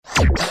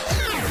Wendy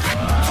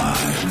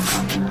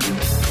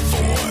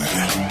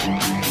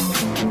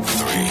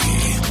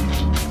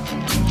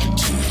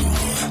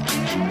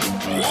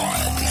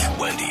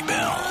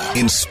Bell.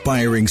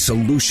 Inspiring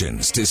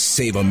solutions to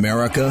save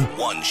America,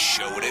 one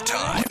show at a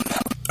time.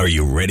 Are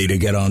you ready to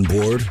get on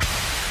board?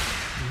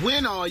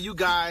 When are you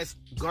guys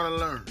gonna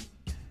learn?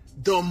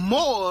 The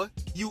more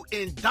you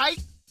indict,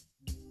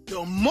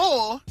 the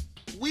more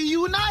we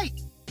unite.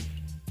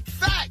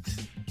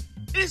 Facts.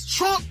 It's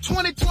Trump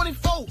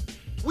 2024.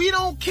 We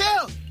don't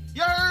care.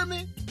 You heard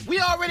me?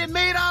 We already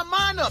made our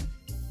mind up.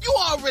 You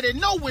already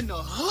know when the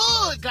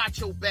hood got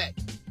your back.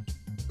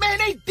 Man,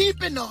 they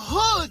deep in the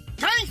hood,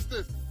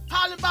 gangsters,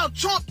 hollering about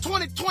Trump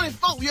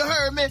 2024. You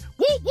heard me?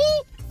 Whoop,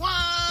 whoop,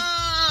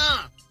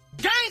 wah.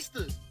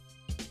 Gangsters.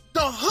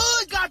 The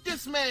hood got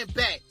this man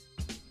back.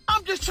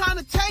 I'm just trying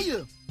to tell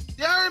you.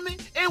 You heard me?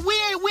 And we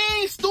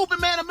ain't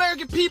stupid, man,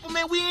 American people,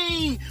 man. We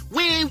ain't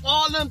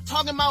all them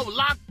talking about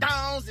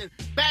lockdowns and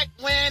back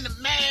when the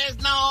masks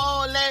and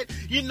all that.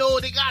 You know,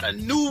 they got a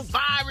new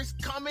virus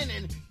coming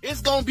and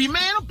it's gonna be,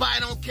 man,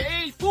 nobody don't care.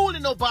 Ain't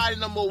fooling nobody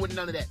no more with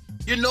none of that.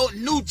 You know,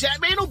 new jack,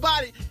 man,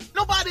 nobody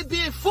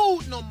being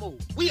fooled no more.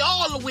 We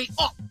all the way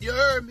up, you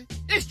heard me?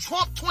 It's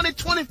Trump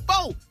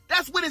 2024.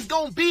 That's what it's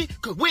gonna be,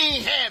 cause we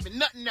ain't having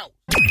nothing else.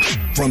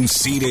 From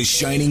sea to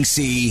shining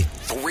sea,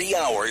 3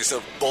 hours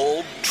of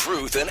bold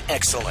truth and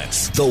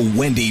excellence. The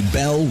Wendy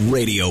Bell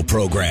Radio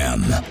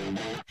Program.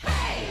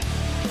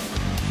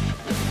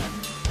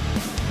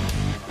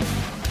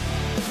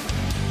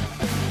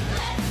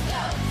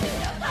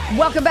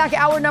 Welcome back.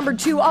 Hour number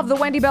 2 of the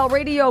Wendy Bell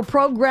Radio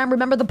Program.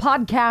 Remember the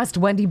podcast,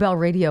 Wendy Bell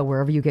Radio,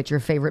 wherever you get your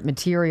favorite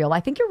material. I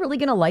think you're really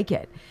going to like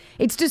it.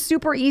 It's just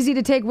super easy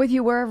to take with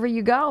you wherever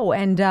you go.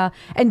 And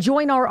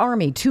join our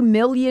army. 2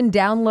 million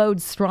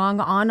downloads strong,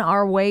 on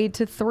our way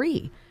to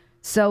 3.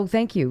 So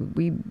thank you.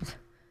 We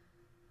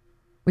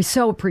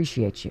so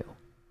appreciate you.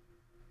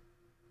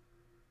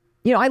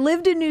 You know, I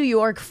lived in New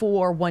York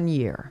for 1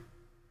 year.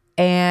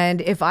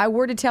 And if I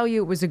were to tell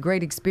you it was a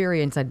great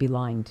experience, I'd be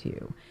lying to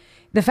you.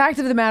 The fact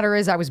of the matter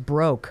is I was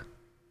broke,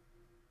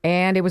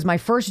 and it was my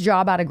first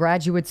job out of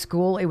graduate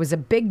school. It was a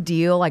big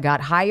deal. I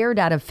got hired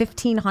out of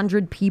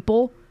 1,500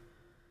 people.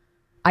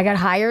 I got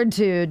hired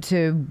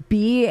to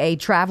be a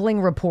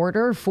traveling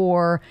reporter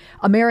for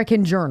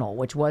American Journal,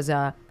 which was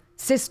a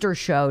sister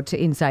show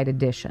to Inside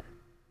Edition.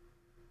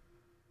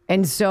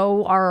 And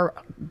so our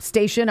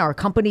station, our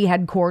company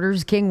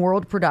headquarters, King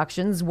World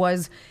Productions,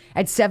 was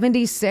at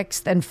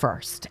 76th and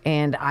 1st.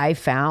 And I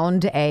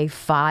found a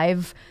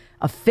 5th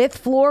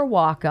floor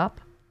walk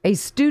up, a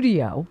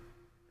studio,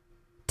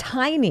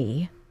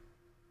 tiny,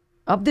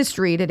 up the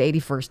street at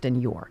 81st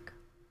and York.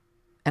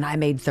 And I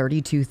made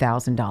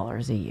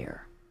 $32,000 a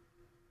year.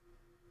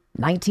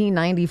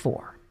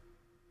 1994.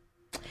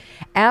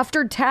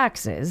 After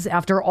taxes,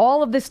 after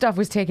all of this stuff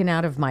was taken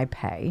out of my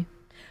pay,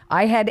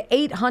 I had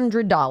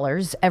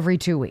 $800 every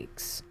 2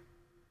 weeks.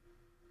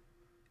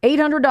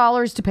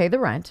 $800 to pay the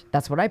rent.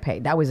 That's what I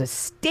paid. That was a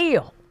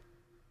steal.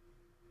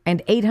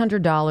 And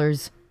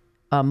 $800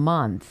 a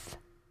month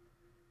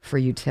for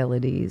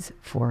utilities,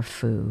 for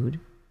food,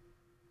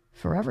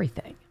 for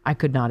everything. I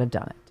could not have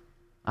done it.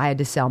 I had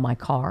to sell my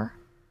car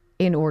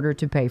in order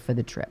to pay for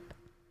the trip.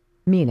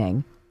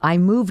 Meaning, I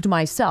moved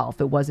myself.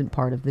 It wasn't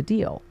part of the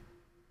deal.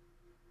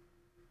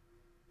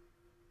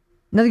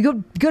 Now,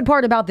 the good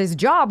part about this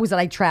job was that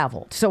I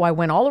traveled. So I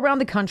went all around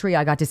the country.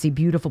 I got to see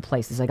beautiful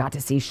places. I got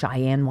to see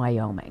Cheyenne,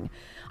 Wyoming.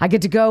 I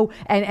get to go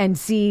and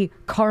see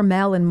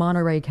Carmel in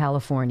Monterey,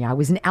 California. I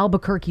was in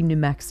Albuquerque, New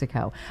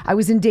Mexico. I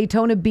was in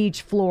Daytona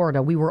Beach,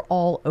 Florida. We were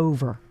all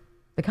over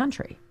the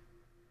country.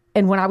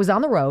 And when I was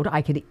on the road,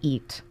 I could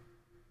eat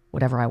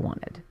whatever I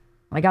wanted.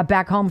 When I got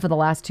back home for the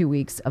last 2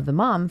 weeks of the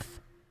month,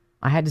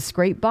 I had to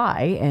scrape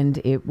by, and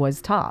it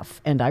was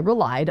tough. And I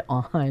relied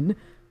on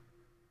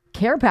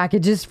care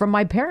packages from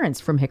my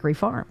parents from Hickory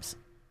Farms.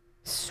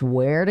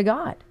 Swear to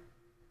God.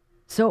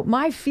 So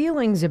my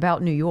feelings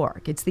about New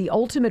York, it's the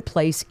ultimate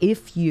place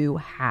if you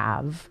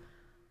have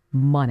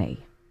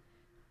money.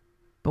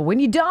 But when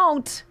you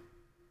don't,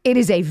 it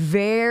is a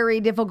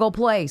very difficult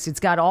place. It's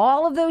got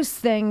all of those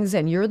things,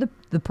 and you're the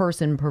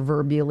person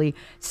proverbially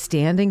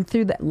standing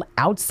through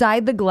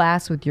outside the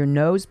glass with your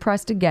nose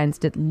pressed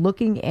against it,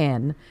 looking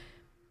in,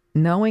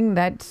 knowing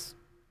that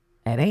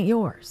it ain't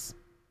yours.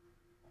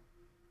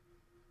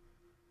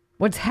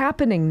 What's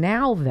happening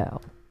now,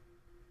 though,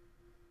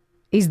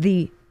 is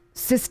the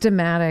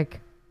systematic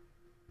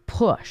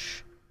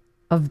push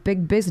of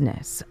big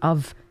business,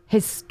 of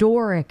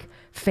historic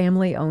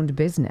family-owned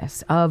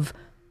business, of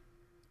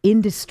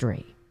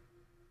industry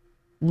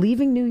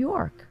leaving New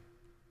York.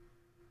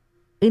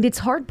 And it's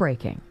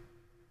heartbreaking.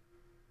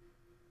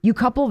 You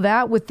couple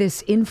that with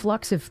this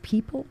influx of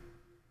people,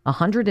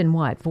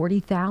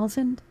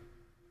 40,000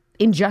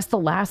 in just the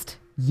last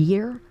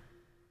year,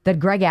 that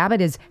Greg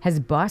Abbott has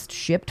bussed,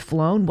 shipped,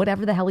 flown,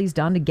 whatever the hell he's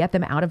done to get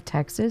them out of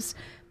Texas,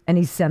 and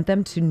he sent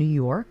them to New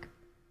York.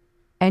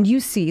 And you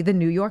see the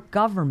New York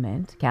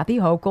government, Kathy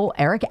Hochul,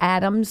 Eric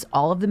Adams,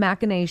 all of the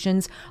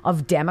machinations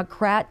of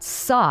Democrat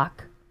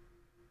suck,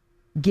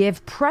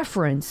 give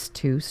preference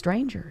to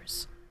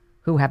strangers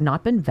who have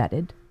not been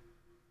vetted,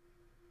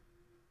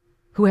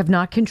 who have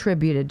not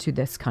contributed to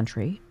this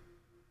country,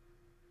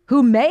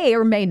 who may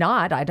or may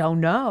not, I don't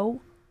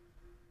know,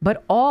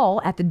 but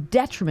all at the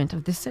detriment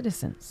of the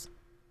citizens.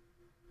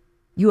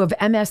 You have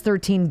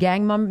MS-13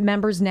 gang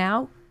members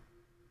now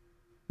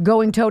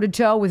going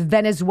toe-to-toe with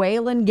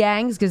Venezuelan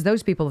gangs because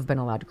those people have been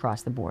allowed to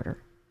cross the border.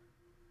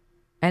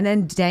 And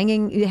then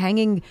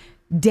hanging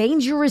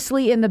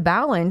dangerously in the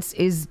balance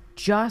is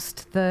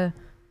just the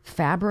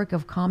fabric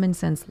of common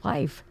sense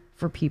life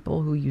for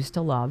people who used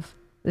to love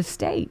the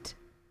state.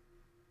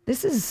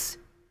 This is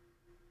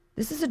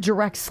a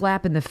direct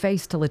slap in the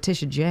face to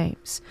Letitia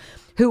James,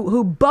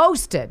 who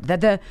boasted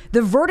that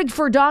the verdict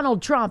for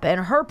Donald Trump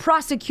and her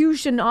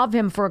prosecution of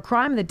him for a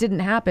crime that didn't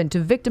happen to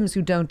victims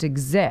who don't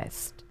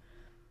exist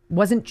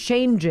wasn't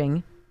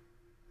changing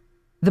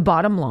the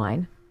bottom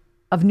line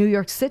of New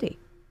York City.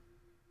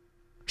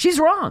 She's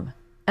wrong.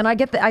 And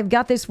I've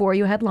got this for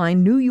you.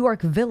 Headline: New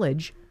York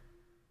Village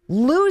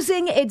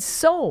losing its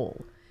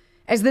soul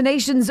as the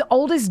nation's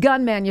oldest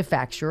gun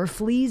manufacturer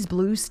flees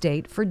blue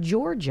state for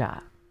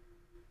Georgia.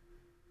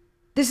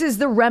 This is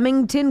the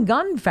Remington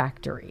Gun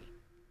Factory.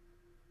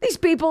 These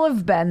people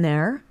have been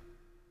there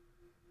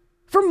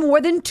for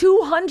more than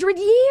 200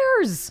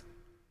 years.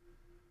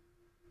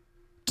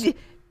 Do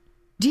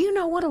you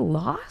know what a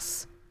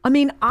loss? I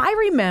mean, I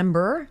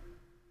remember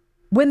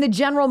when the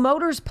General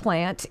Motors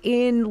plant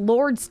in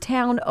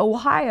Lordstown,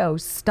 Ohio,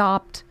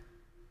 stopped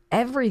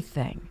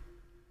everything.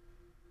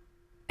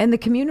 And the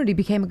community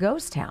became a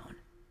ghost town.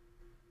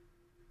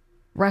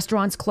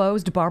 Restaurants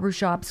closed,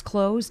 barbershops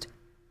closed.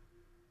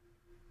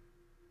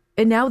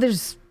 And now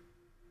there's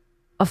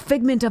a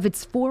figment of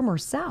its former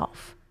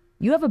self.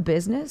 You have a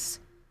business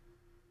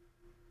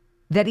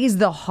that is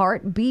the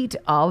heartbeat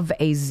of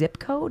a zip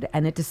code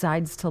and it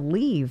decides to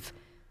leave.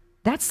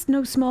 That's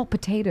no small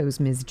potatoes,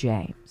 Ms.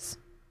 James.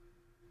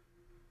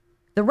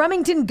 The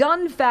Remington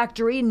Gun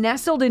Factory,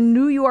 nestled in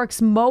New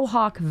York's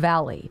Mohawk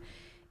Valley,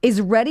 is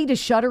ready to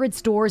shutter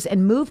its doors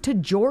and move to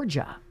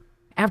Georgia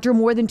after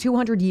more than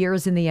 200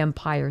 years in the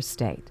Empire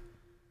State.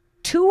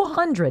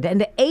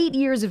 208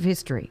 years of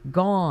history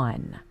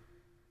gone,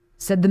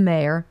 said the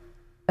mayor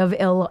of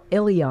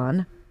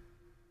Ilion,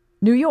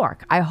 New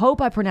York. I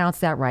hope I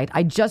pronounced that right.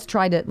 I just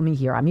tried to, let me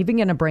hear. I'm even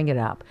going to bring it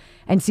up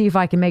and see if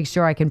I can make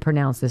sure I can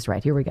pronounce this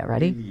right. Here we go.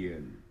 Ready?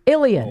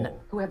 Ilion. Oh,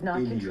 Who have not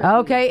contributed.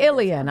 Okay,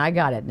 Ilion. I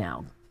got it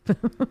now.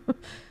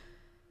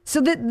 So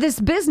this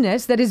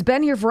business that has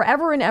been here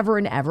forever and ever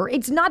and ever,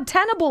 it's not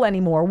tenable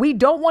anymore. We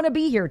don't want to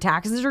be here.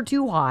 Taxes are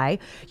too high.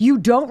 You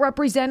don't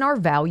represent our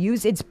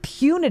values. It's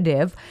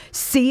punitive.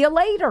 See you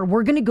later.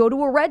 We're going to go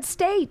to a red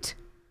state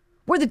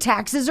where the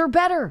taxes are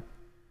better,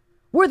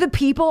 where the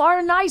people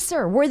are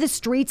nicer, where the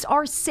streets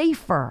are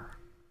safer,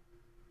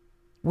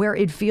 where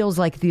it feels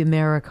like the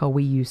America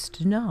we used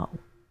to know.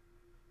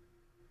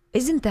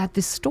 Isn't that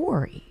the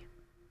story?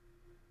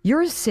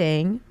 You're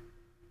seeing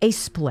a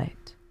split.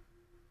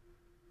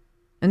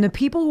 And the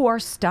people who are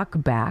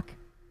stuck back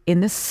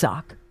in the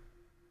suck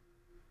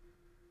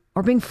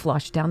are being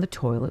flushed down the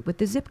toilet with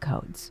the zip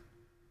codes.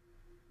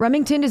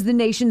 Remington is the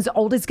nation's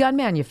oldest gun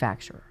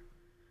manufacturer.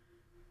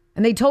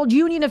 And they told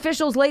union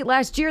officials late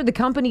last year the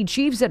company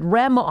chiefs at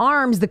Rem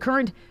Arms, the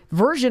current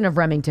version of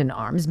Remington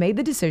Arms, made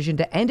the decision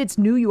to end its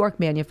New York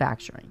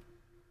manufacturing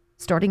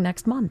starting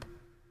next month.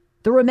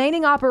 The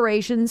remaining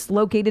operations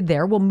located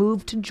there will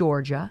move to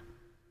Georgia,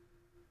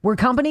 where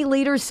company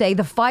leaders say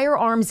the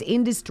firearms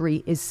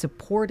industry is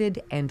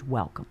supported and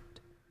welcomed.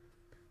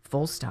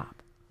 Full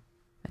stop.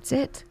 That's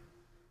it.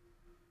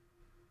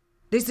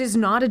 This is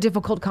not a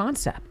difficult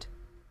concept.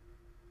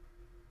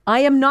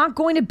 I am not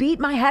going to beat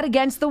my head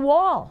against the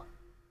wall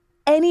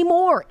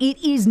anymore.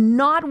 It is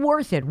not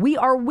worth it. We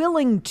are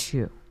willing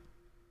to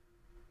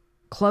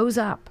close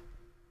up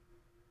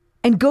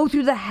and go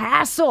through the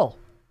hassle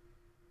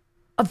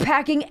of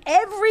packing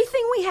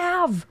everything we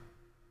have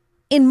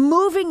and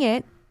moving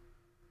it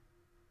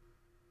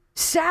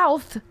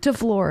south to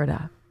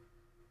Florida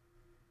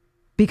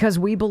because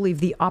we believe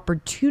the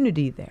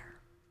opportunity there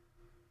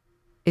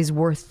is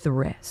worth the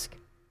risk.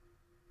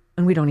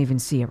 And we don't even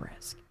see a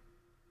risk.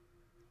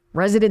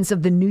 Residents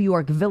of the New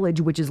York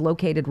Village, which is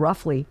located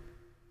roughly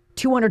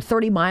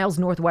 230 miles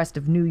northwest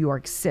of New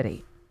York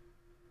City,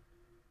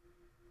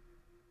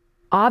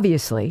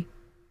 obviously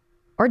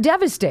are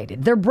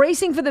devastated. They're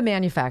bracing for the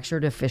manufacturer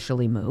to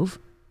officially move.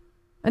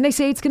 And they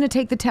say it's going to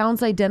take the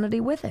town's identity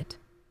with it.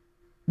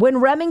 When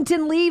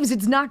Remington leaves,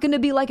 it's not going to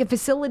be like a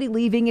facility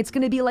leaving. It's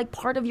going to be like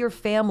part of your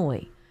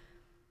family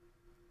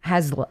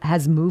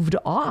has moved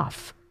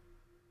off,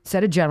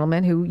 said a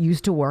gentleman who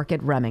used to work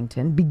at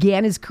Remington,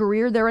 began his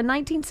career there in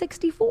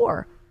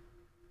 1964.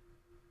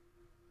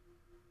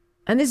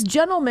 And this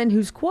gentleman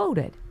who's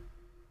quoted,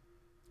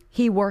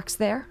 he works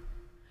there.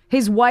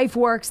 His wife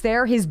works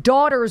there. His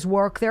daughters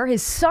work there.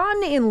 His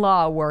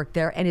son-in-law worked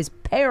there. And his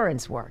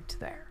parents worked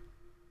there.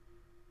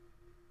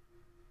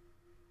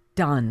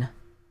 Done.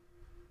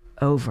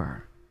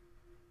 Over.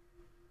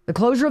 The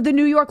closure of the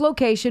New York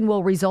location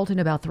will result in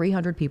about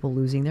 300 people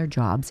losing their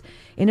jobs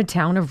in a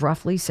town of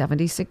roughly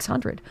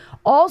 7,600.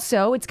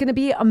 Also, it's going to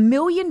be $1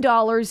 million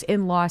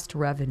in lost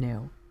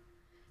revenue.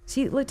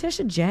 See,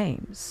 Letitia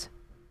James,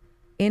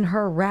 in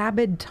her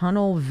rabid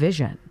tunnel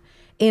vision,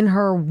 in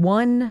her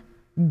one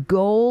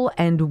goal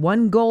and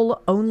one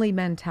goal only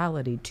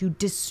mentality to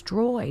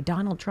destroy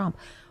Donald Trump.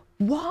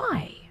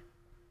 Why?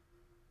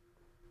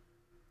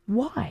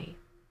 Why?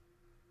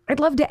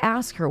 I'd love to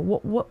ask her,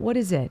 what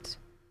is it?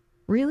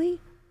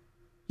 Really?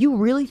 You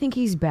really think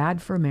he's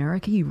bad for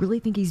America? You really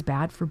think he's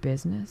bad for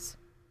business?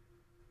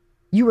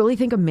 You really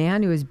think a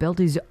man who has built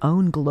his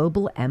own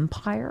global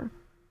empire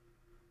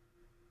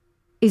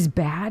is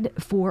bad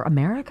for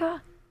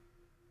America?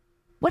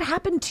 What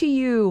happened to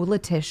you,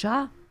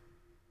 Letitia?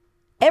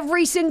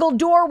 Every single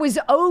door was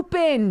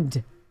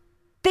opened.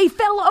 They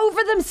fell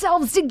over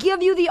themselves to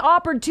give you the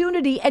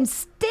opportunity, and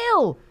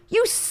still,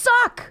 you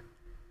suck.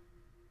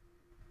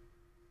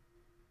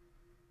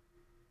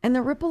 And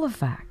the ripple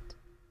effect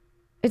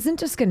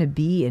isn't just going to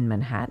be in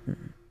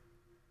Manhattan.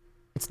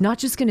 It's not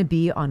just going to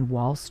be on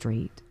Wall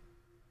Street.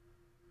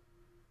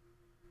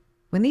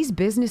 When these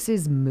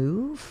businesses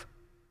move,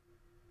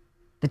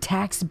 the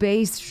tax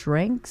base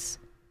shrinks,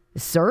 the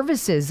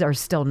services are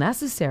still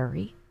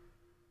necessary.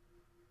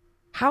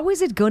 How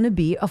is it going to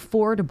be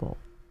affordable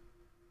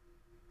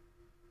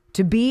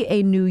to be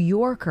a New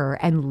Yorker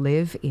and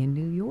live in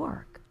New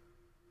York?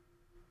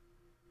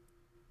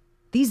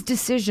 These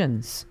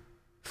decisions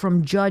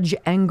from Judge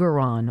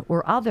Engoron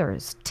or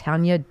others,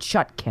 Tanya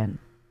Chutkin,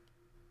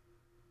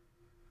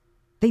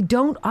 they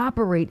don't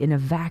operate in a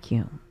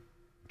vacuum.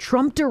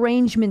 Trump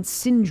derangement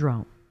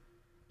syndrome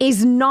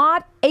is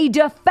not a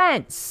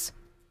defense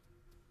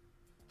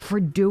for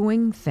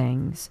doing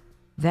things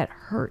that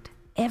hurt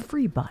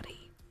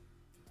everybody.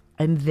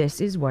 And this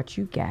is what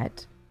you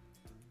get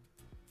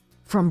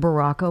from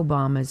Barack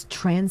Obama's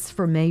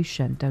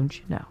transformation, don't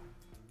you know?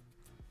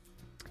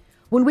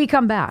 When we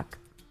come back,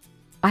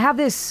 I have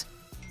this.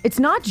 It's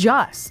not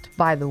just,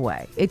 by the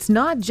way, it's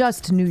not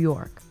just New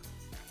York.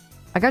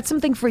 I got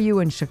something for you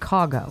in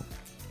Chicago,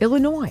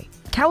 Illinois,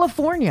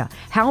 California.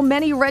 How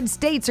many red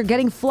states are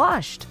getting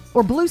flushed?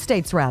 Or blue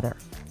states, rather.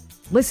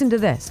 Listen to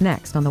this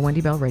next on the Wendy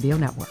Bell Radio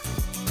Network.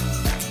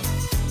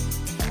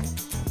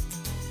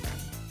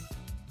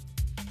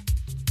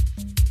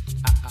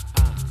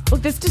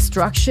 Look, this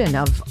destruction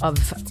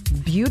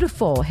of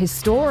beautiful,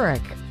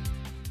 historic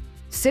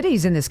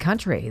cities in this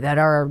country that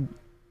are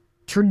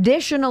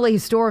traditionally,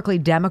 historically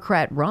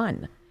Democrat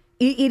run.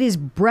 It is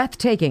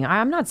breathtaking.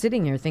 I'm not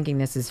sitting here thinking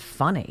this is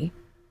funny.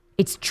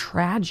 It's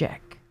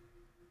tragic.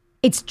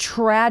 It's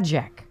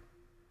tragic.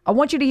 I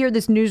want you to hear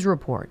this news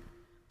report.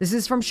 This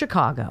is from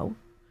Chicago.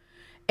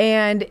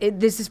 And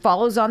this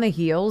follows on the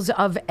heels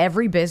of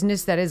every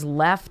business that has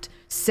left,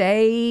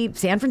 say,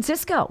 San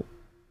Francisco.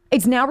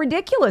 It's now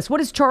ridiculous. What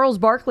does Charles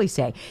Barkley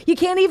say? You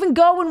can't even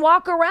go and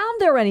walk around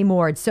there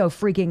anymore. It's so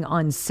freaking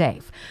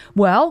unsafe.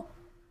 Well,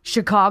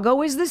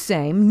 Chicago is the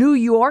same. New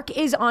York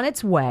is on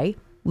its way.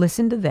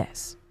 Listen to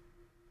this.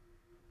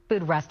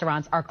 Food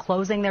restaurants are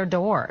closing their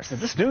doors.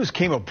 This news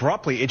came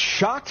abruptly. It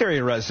shocked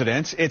area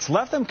residents. It's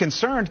left them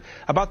concerned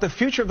about the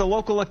future of the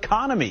local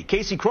economy.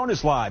 Casey Crone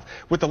is live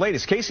with the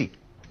latest. Casey.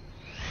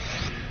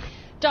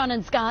 Don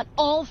and Scott,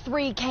 all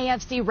three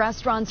KFC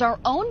restaurants are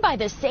owned by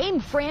the same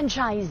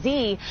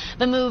franchisee.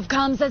 The move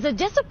comes as a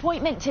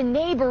disappointment to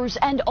neighbors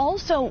and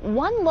also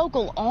one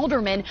local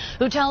alderman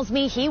who tells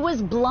me he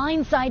was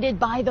blindsided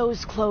by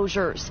those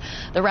closures.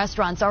 The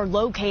restaurants are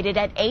located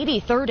at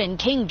 83rd and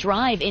King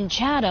Drive in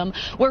Chatham,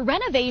 where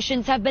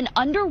renovations have been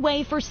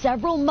underway for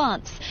several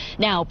months.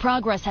 Now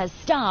progress has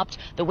stopped,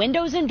 the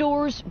windows and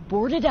doors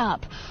boarded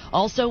up.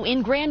 Also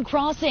in Grand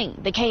Crossing,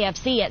 the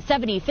KFC at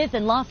 75th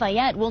and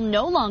Lafayette will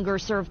no longer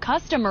serve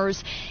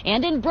customers,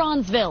 and in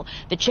Bronzeville,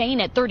 the chain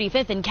at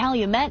 35th and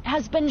Calumet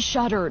has been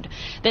shuttered.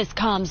 This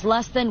comes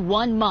less than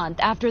 1 month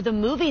after the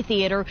movie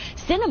theater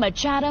Cinema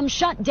Chatham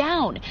shut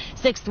down.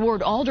 6th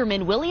Ward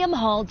Alderman William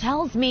Hall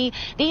tells me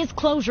these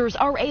closures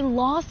are a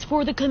loss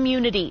for the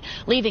community,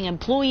 leaving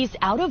employees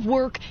out of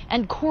work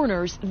and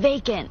corners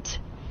vacant.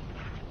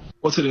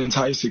 Well, to the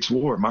entire 6th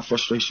Ward, my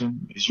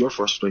frustration is your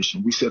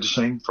frustration. We share the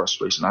same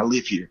frustration. I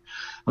live here.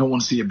 I don't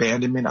want to see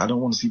abandonment. I don't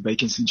want to see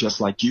vacancy,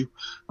 just like you.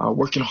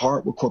 Working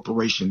hard with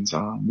corporations.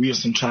 We are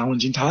some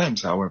challenging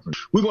times, however.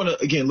 We want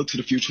to, again, look to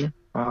the future.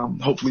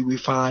 Hopefully we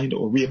find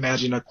or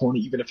reimagine our corner,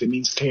 even if it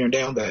means tearing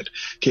down that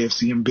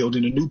KFC and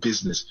building a new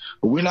business.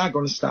 But we're not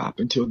going to stop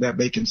until that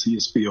vacancy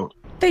is filled.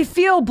 They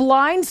feel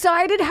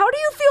blindsided? How do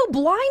you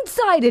feel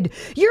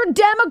blindsided? You're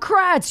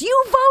Democrats.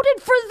 You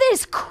voted for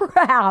this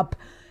crap.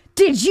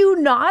 Did you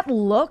not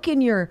look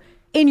in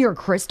your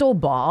crystal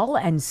ball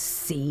and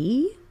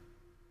see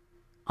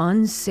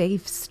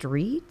unsafe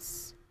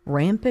streets,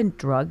 rampant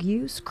drug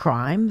use,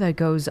 crime that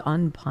goes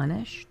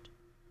unpunished?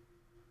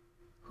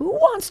 Who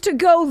wants to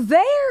go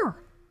there?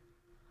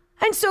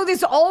 And so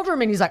this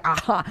alderman, he's like,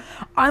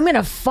 I'm going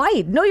to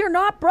fight. No, you're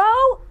not, bro.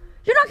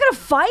 You're not going to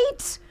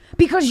fight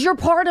because you're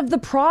part of the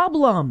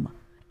problem.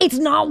 It's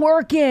not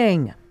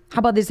working. How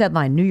about this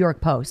headline, New York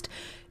Post?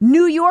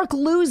 New York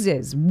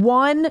loses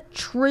 $1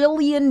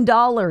 trillion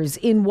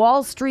in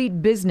Wall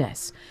Street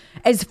business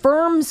as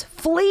firms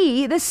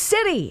flee the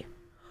city.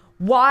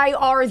 Why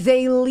are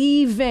they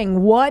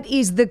leaving? What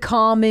is the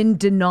common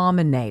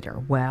denominator?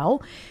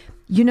 Well,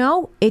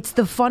 it's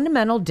the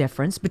fundamental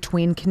difference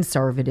between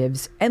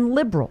conservatives and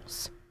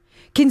liberals.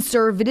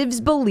 Conservatives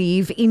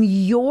believe in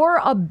your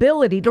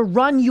ability to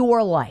run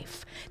your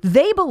life.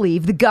 They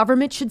believe the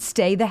government should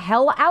stay the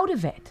hell out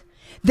of it.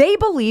 They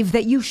believe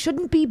that you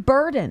shouldn't be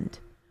burdened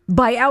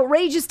by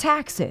outrageous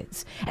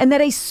taxes and that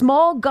a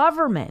small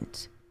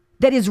government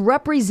that is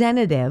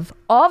representative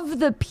of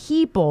the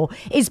people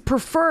is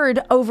preferred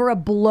over a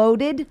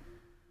bloated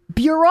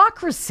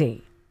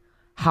bureaucracy.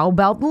 How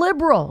about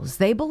liberals?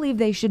 They believe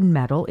they should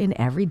meddle in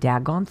every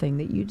daggone thing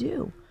that you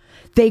do.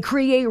 They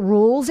create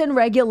rules and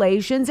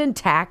regulations and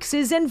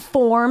taxes and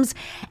forms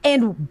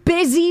and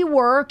busy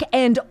work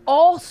and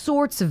all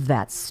sorts of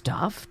that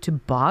stuff to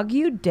bog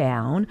you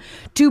down,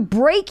 to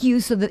break you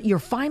so that you're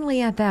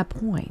finally at that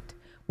point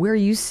where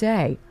you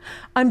say,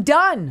 I'm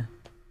done.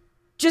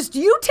 Just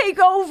you take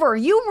over.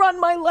 You run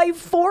my life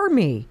for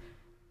me.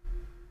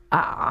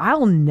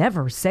 I'll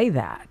never say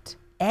that.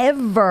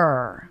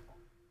 Ever.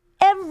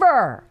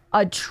 Ever.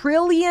 $1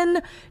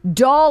 trillion.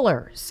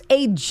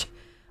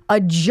 A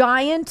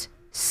giant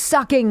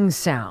sucking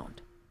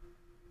sound,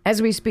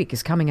 as we speak,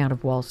 is coming out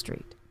of Wall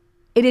Street.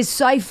 It is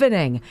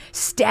siphoning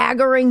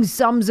staggering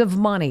sums of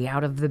money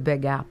out of the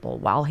Big Apple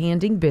while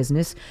handing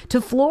business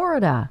to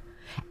Florida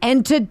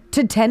and to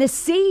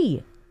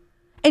Tennessee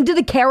and to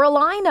the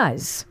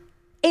Carolinas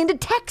and to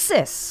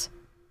Texas.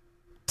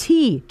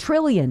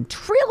 Trillion.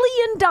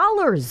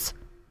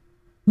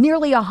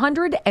 Nearly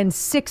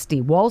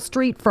 160 Wall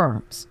Street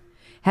firms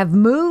have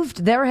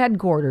moved their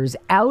headquarters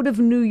out of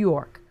New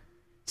York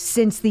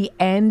since the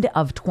end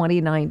of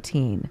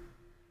 2019,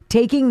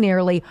 taking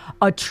nearly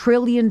 $1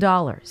 trillion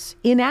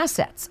in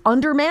assets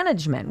under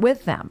management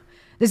with them.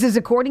 This is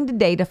according to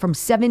data from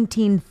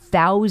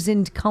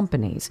 17,000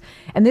 companies.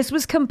 And this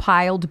was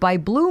compiled by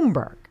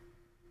Bloomberg.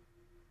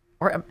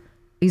 Or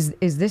is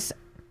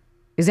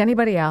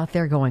anybody out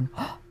there going,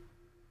 oh,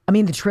 the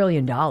 $1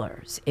 trillion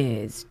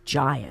is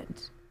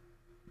giant.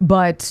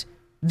 But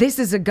this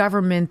is a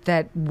government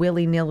that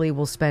willy-nilly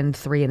will spend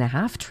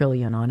 $3.5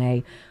 trillion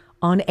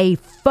on a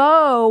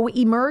faux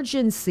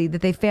emergency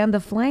that they fan the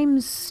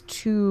flames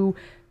to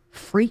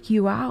freak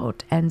you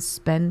out and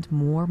spend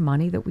more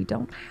money that we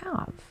don't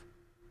have.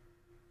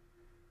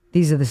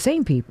 These are the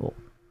same people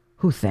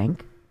who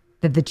think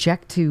that the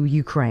check to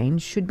Ukraine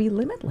should be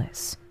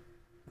limitless.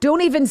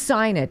 Don't even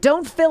sign it.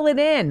 Don't fill it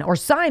in, or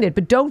sign it,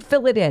 but don't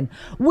fill it in.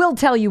 We'll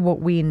tell you what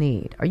we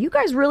need. Are you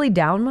guys really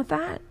down with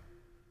that?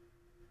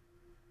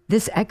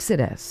 This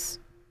exodus,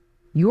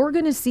 you're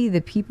going to see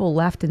the people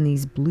left in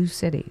these blue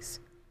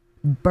cities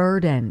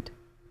burdened,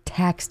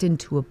 taxed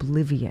into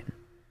oblivion.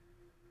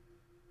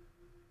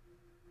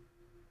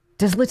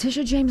 Does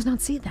Letitia James not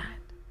see that?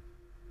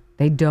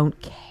 They don't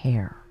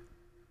care.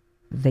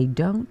 They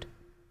don't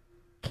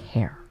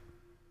care.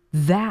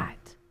 That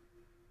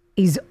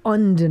is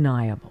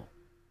undeniable.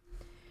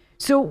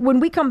 So when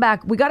we come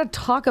back, we got to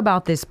talk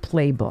about this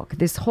playbook,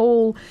 this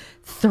whole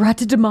threat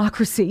to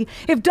democracy.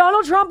 If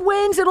Donald Trump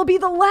wins, it'll be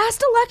the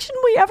last election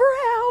we ever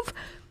have.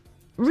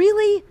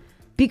 Really?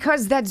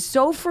 Because that's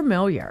so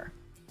familiar.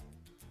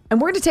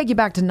 And we're going to take you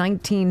back to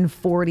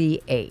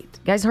 1948. You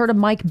guys heard of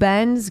Mike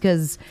Benz?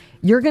 Because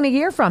you're going to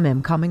hear from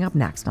him coming up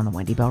next on the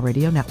Wendy Bell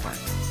Radio Network.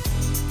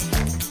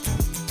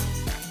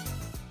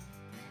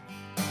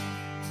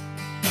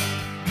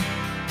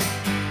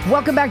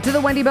 Welcome back to the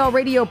Wendy Bell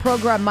Radio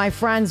program, my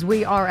friends.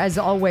 We are, as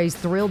always,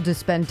 thrilled to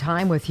spend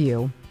time with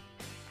you.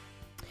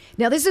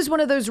 Now, this is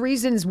one of those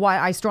reasons why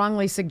I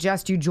strongly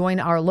suggest you join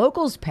our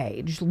locals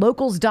page,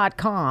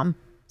 locals.com.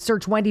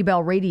 Search Wendy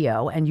Bell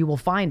Radio and you will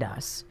find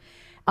us.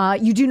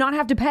 You do not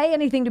have to pay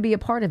anything to be a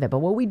part of it. But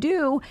what we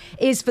do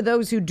is, for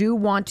those who do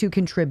want to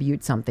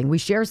contribute something, we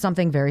share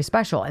something very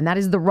special. And that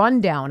is the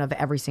rundown of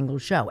every single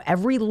show.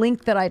 Every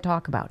link that I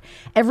talk about,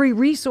 every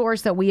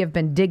resource that we have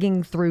been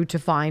digging through to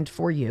find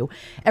for you,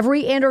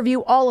 every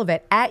interview, all of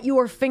it at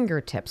your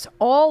fingertips.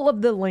 All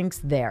of the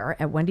links there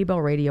at Wendy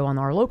Bell Radio on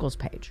our locals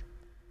page.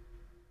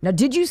 Now,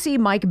 did you see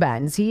Mike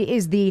Benz? He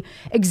is the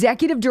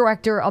executive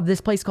director of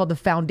this place called the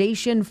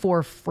Foundation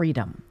for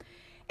Freedom.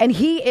 And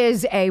he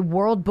is a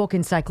World Book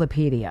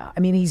encyclopedia. I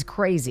mean, he's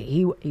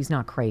crazy. He's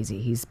not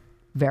crazy. He's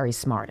very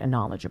smart and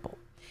knowledgeable.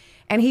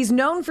 And he's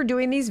known for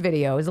doing these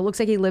videos. It looks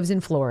like he lives in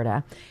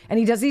Florida. And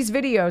he does these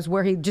videos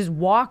where he just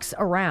walks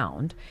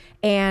around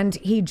and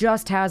he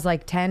just has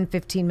like 10,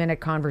 15-minute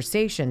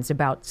conversations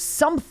about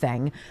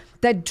something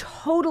that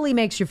totally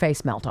makes your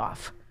face melt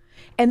off.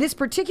 And this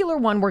particular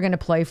one we're going to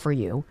play for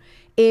you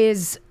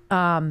is,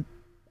 and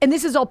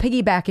this is all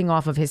piggybacking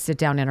off of his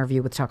sit-down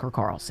interview with Tucker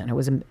Carlson. It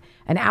was an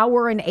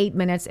hour and 8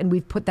 minutes, and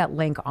we've put that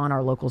link on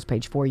our locals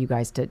page for you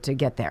guys to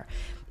get there.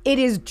 It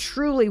is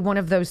truly one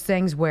of those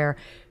things where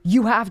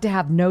you have to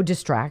have no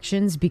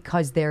distractions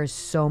because there's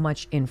so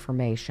much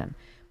information.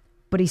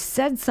 But he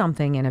said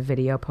something in a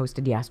video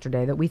posted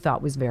yesterday that we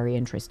thought was very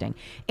interesting.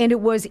 And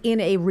it was in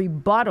a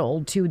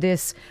rebuttal to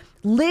this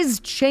Liz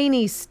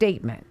Cheney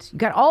statement. You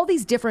got all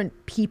these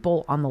different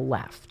people on the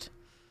left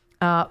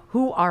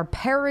who are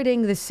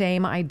parroting the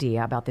same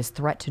idea about this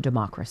threat to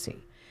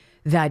democracy,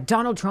 that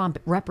Donald Trump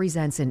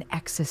represents an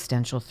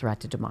existential threat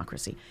to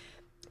democracy.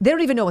 They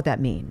don't even know what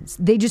that means.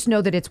 They just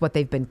know that it's what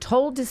they've been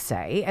told to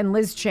say. And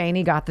Liz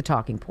Cheney got the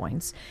talking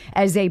points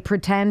as a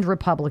pretend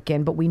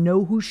Republican, but we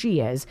know who she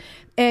is.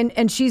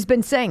 And she's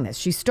been saying this.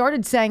 She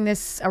started saying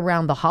this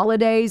around the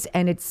holidays,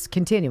 and it's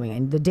continuing.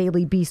 In the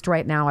Daily Beast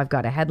right now, I've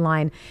got a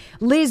headline.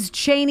 Liz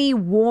Cheney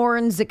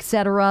warns,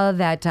 etc.,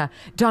 that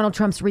Donald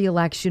Trump's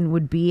reelection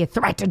would be a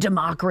threat to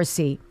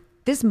democracy.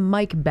 This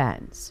Mike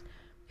Benz,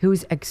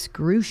 who's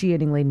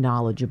excruciatingly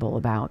knowledgeable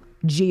about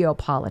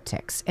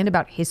geopolitics and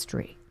about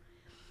history,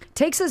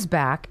 takes us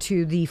back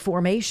to the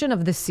formation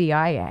of the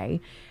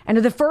CIA and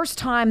to the first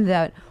time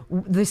that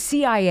the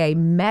CIA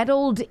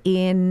meddled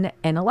in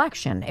an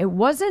election. It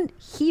wasn't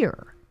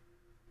here.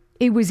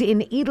 It was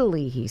in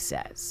Italy, he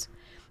says.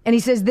 And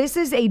he says this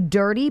is a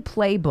dirty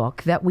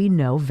playbook that we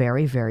know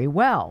very, very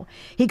well.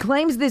 He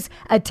claims this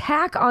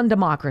attack on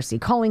democracy,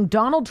 calling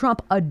Donald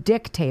Trump a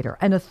dictator,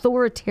 an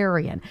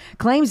authoritarian,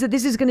 claims that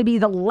this is going to be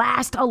the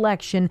last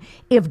election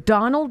if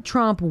Donald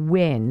Trump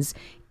wins,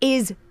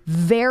 is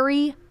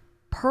very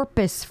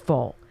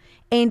purposeful.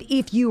 And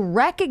if you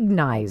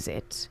recognize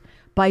it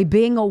by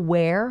being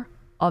aware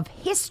of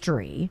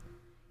history,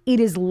 it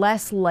is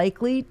less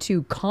likely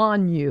to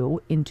con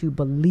you into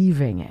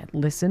believing it.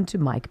 Listen to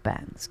Mike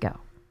Benz. Go.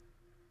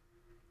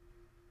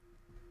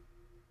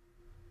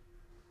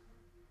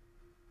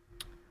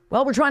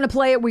 Well, we're trying to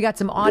play it. We got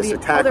some audio. This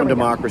attack on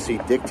democracy,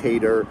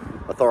 dictator,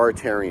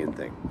 authoritarian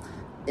thing.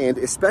 And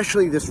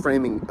especially this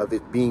framing of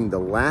it being the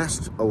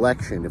last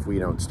election if we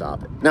don't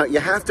stop it. Now, you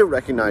have to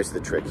recognize the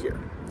trick here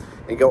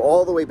and go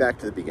all the way back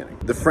to the beginning.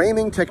 The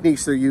framing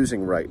techniques they're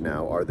using right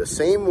now are the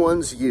same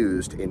ones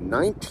used in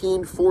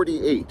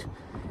 1948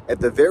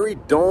 at the very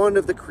dawn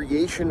of the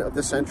creation of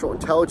the Central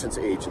Intelligence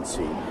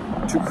Agency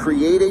to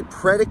create a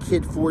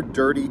predicate for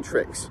dirty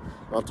tricks.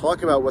 I'll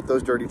talk about what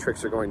those dirty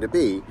tricks are going to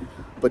be,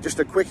 but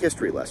just a quick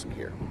history lesson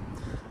here.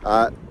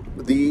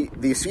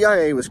 The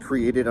CIA was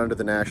created under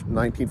the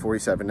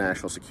 1947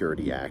 National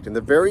Security Act, and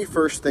the very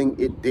first thing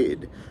it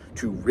did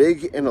to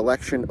rig an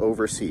election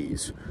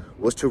overseas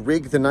was to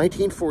rig the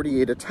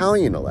 1948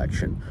 Italian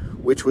election,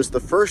 which was the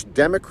first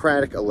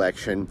democratic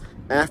election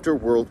after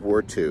World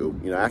War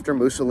II. After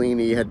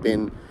Mussolini had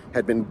been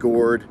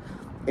gored,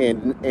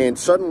 and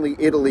suddenly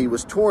Italy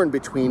was torn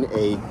between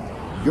a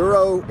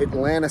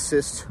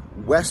Euro-Atlanticist,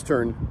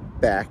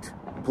 Western-backed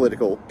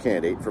political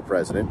candidate for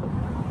president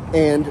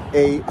and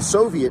a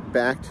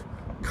Soviet-backed,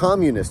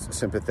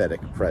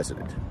 communist-sympathetic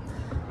president.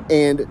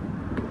 And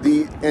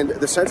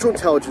the Central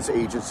Intelligence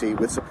Agency,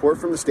 with support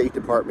from the State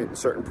Department and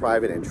certain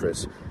private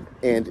interests,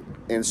 and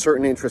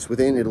certain interests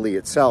within Italy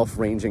itself,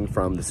 ranging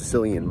from the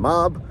Sicilian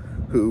mob,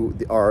 who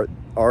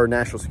our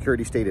national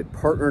security state had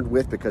partnered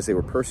with because they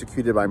were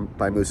persecuted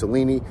by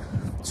Mussolini.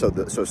 So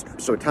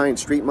Italian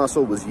street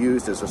muscle was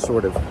used as a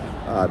sort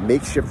of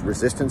makeshift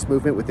resistance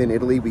movement within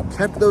Italy. We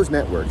kept those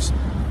networks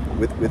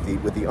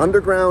with the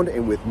underground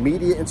and with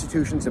media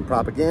institutions and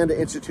propaganda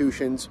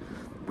institutions.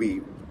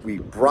 We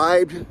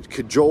bribed,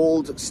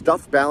 cajoled,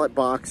 stuffed ballot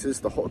boxes,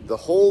 the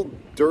whole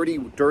dirty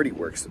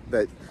works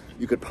that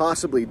you could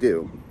possibly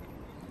do.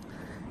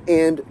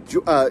 And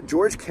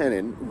George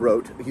Kennan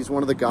wrote, he's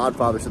one of the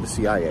godfathers of the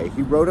CIA,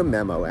 he wrote a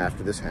memo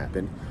after this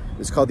happened.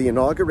 It's called The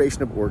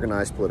Inauguration of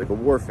Organized Political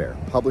Warfare,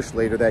 published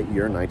later that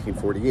year in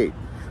 1948,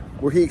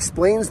 where he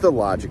explains the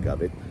logic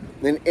of it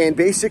and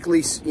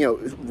basically,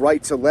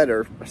 writes a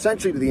letter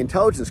essentially to the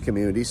intelligence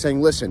community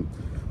saying, listen,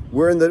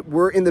 we're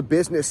in the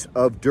business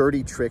of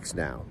dirty tricks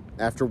now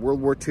after World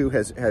War II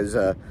has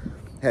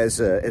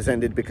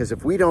ended, because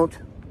if we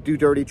don't do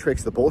dirty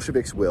tricks, the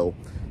Bolsheviks will,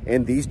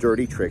 and these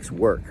dirty tricks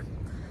work.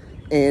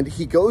 And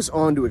he goes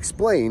on to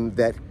explain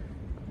that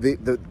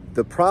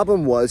the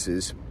problem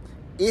is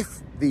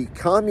if the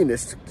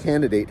communist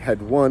candidate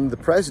had won the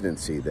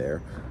presidency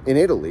there in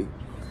Italy,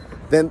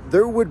 then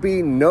there would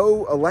be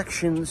no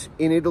elections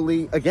in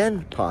Italy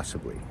again,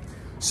 possibly.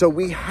 So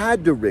we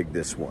had to rig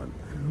this one.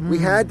 We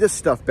had to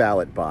stuff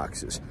ballot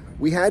boxes.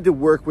 We had to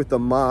work with the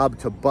mob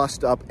to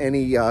bust up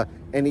any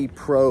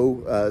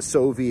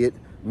pro-Soviet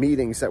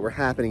meetings that were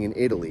happening in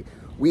Italy.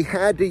 We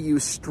had to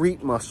use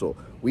street muscle.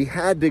 We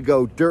had to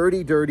go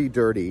dirty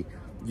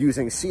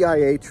using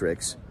CIA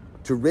tricks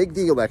to rig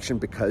the election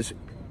because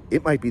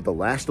it might be the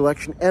last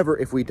election ever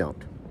if we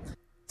don't.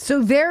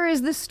 So there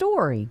is the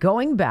story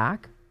going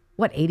back,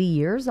 80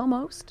 years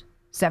almost?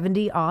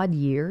 70 odd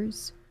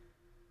years?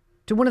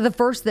 To one of the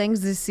first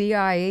things the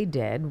CIA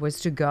did was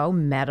to go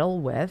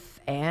meddle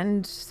with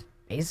and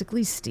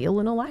basically steal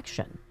an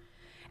election.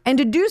 And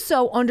to do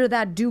so under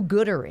that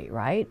do-goodery,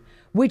 right?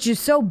 Which is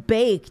so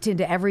baked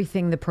into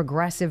everything the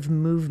progressive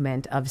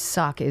movement of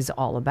suck is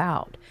all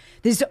about.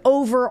 This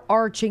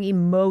overarching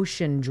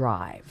emotion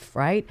drive,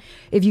 right?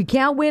 If you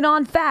can't win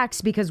on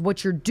facts because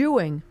what you're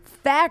doing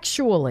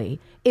factually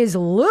is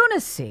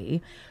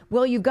lunacy,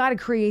 well, you've got to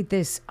create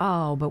this,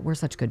 oh, but we're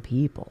such good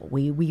people.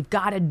 We've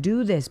got to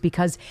do this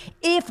because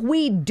if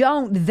we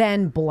don't,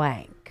 then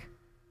blank.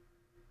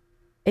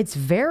 It's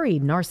very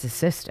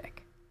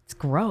narcissistic. It's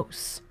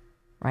gross,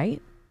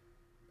 right?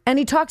 And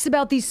he talks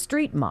about these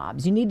street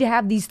mobs. You need to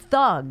have these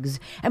thugs.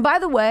 And by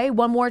the way,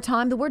 one more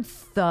time, the word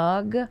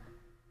thug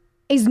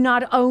is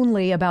not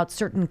only about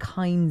certain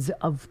kinds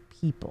of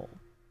people.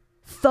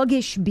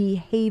 Thuggish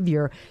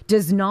behavior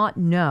does not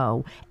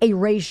know a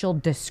racial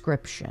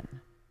description.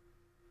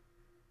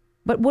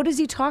 But what is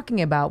he talking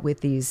about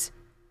with these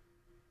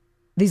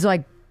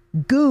like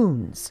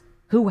goons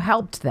who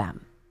helped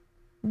them?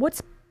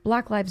 What's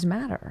Black Lives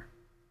Matter?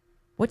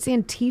 What's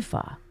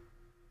Antifa?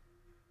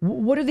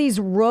 What are these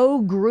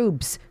rogue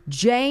groups?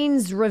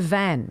 Jane's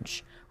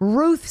Revenge.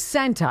 Ruth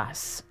sent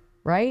us,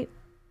 right?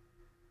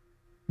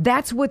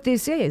 That's what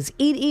this is.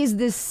 It is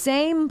the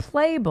same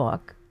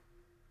playbook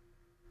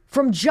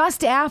from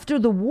just after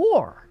the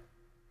war.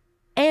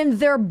 And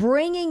they're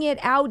bringing it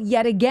out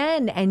yet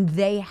again, and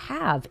they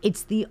have.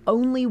 It's the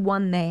only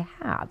one they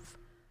have.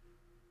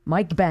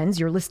 Mike Benz,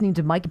 you're listening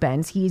to Mike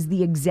Benz. He is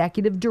the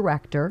executive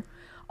director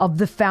of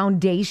the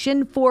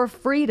Foundation for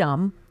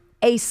Freedom,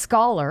 a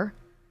scholar.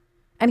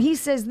 And he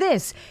says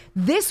this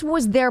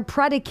was their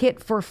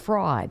predicate for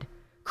fraud,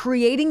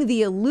 creating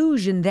the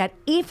illusion that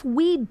if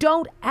we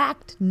don't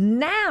act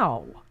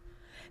now,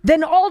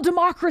 then all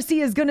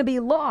democracy is going to be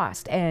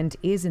lost. And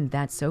isn't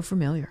that so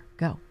familiar?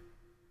 Go.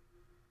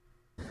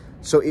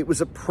 So it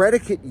was a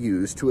predicate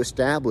used to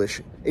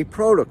establish a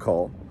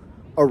protocol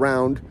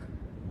around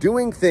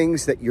doing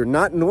things that you're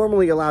not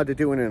normally allowed to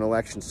do in an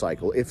election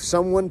cycle if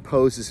someone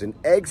poses an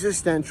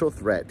existential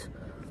threat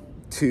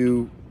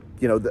to,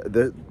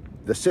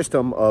 the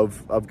system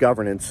of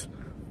governance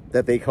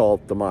that they call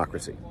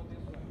democracy.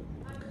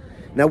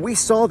 Now, we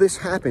saw this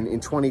happen in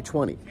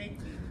 2020.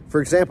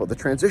 For example, the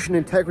Transition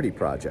Integrity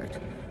Project,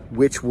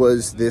 which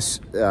was this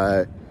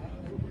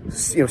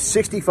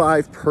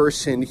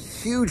 65-person,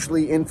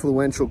 hugely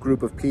influential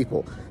group of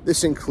people.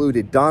 This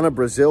included Donna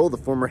Brazile, the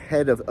former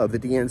head of the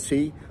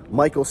DNC,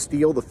 Michael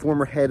Steele, the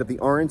former head of the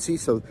RNC,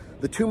 so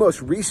the two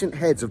most recent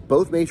heads of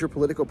both major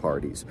political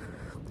parties,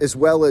 as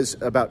well as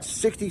about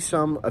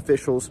 60-some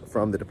officials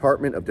from the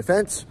Department of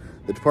Defense,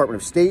 the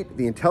Department of State,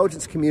 the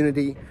intelligence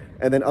community,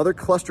 and then other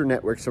cluster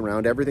networks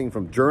around everything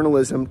from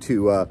journalism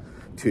to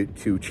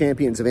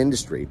champions of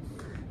industry.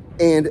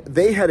 And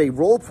they had a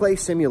role-play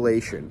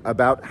simulation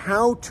about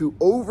how to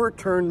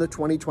overturn the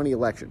 2020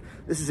 election.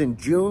 This is in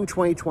June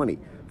 2020,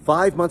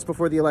 5 months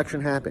before the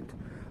election happened,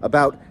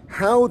 about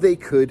how they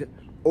could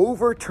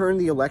overturn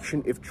the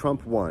election if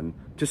Trump won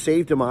to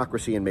save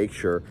democracy and make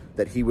sure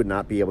that he would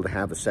not be able to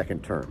have a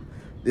second term.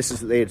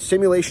 They had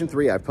simulation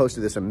 3. I've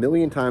posted this a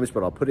million times,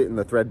 but I'll put it in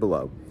the thread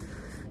below.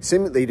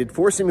 They did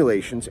 4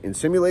 simulations. In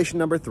simulation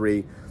number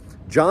 3,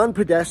 John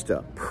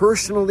Podesta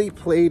personally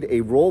played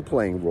a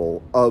role-playing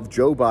role of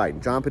Joe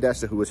Biden. John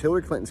Podesta, who was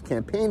Hillary Clinton's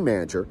campaign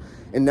manager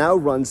and now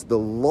runs the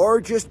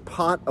largest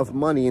pot of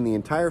money in the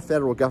entire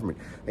federal government,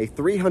 a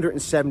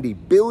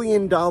 $370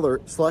 billion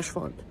slush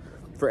fund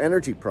for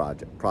energy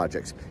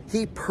projects.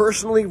 He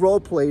personally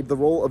role-played the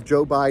role of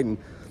Joe Biden.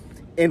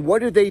 And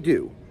what did they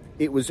do?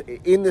 It was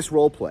in this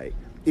role-play.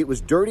 It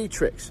was dirty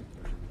tricks.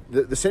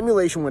 The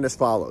simulation went as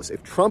follows.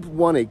 If Trump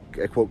won a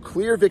quote,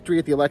 clear victory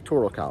at the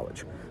Electoral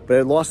College, but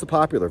had lost the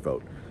popular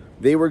vote,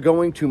 they were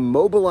going to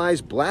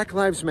mobilize Black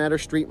Lives Matter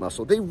street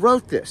muscle. They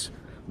wrote this,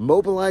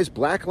 mobilize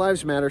Black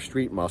Lives Matter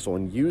street muscle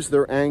and use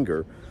their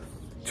anger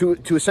to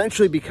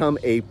essentially become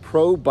a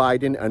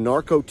pro-Biden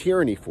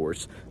anarcho-tyranny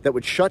force that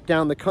would shut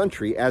down the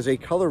country as a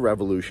color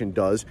revolution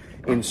does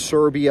in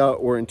Serbia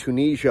or in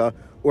Tunisia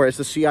or as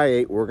the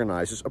CIA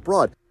organizes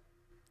abroad.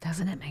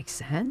 Doesn't it make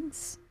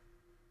sense?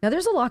 Now,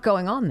 there's a lot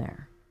going on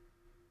there.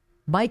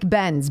 Mike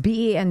Benz,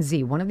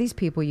 B-E-N-Z, one of these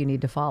people you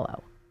need to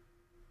follow.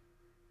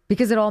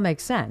 Because it all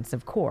makes sense,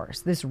 of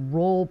course, this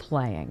role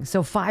playing.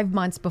 So 5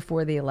 months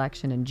before the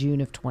election in June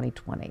of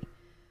 2020,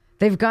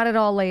 they've got it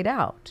all laid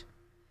out.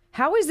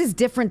 How is this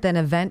different than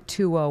Event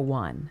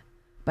 201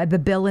 by the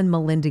Bill and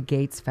Melinda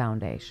Gates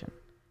Foundation,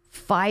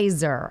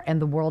 Pfizer, and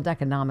the World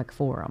Economic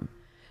Forum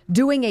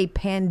doing a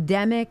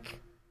pandemic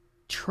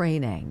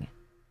training,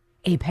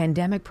 a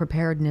pandemic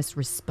preparedness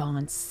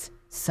response,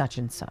 such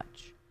and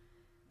such?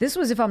 This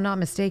was, if I'm not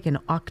mistaken,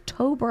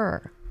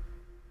 October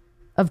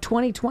of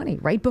 2020,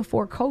 right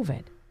before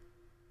COVID.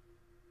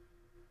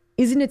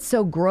 Isn't it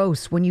so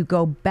gross when you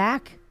go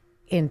back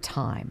in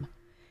time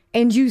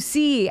and you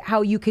see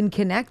how you can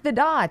connect the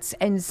dots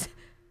and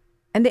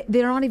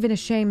they're not even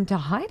ashamed to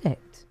hide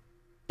it.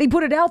 They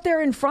put it out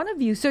there in front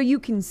of you so you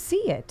can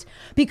see it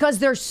because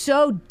they're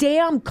so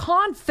damn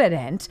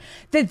confident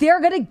that they're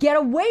going to get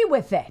away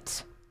with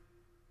it.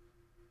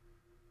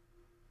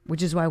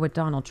 Which is why what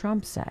Donald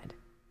Trump said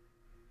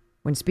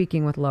when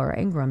speaking with Laura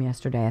Ingraham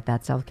yesterday at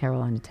that South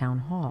Carolina town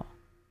hall.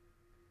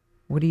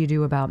 What do you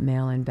do about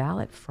mail-in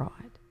ballot fraud?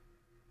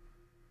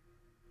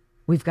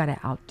 We've got to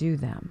outdo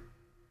them.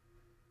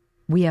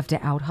 We have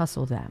to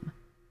out-hustle them.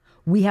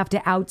 We have to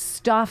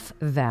outstuff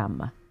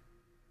them.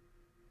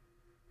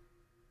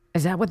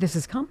 Is that what this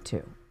has come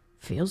to?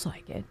 Feels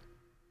like it.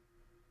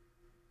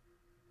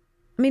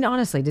 I mean,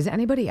 honestly, does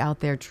anybody out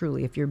there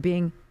truly, if you're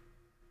being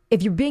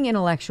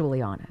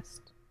intellectually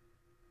honest,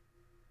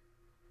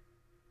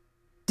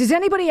 does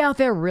anybody out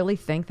there really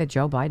think that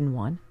Joe Biden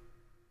won?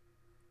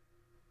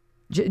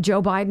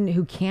 Joe Biden,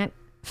 who can't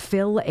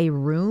fill a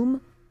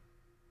room,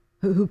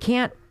 who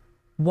can't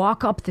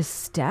walk up the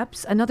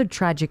steps? Another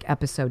tragic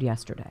episode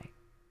yesterday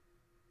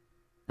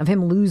of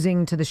him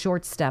losing to the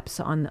short steps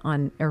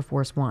on Air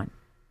Force One.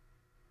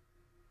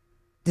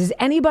 Does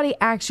anybody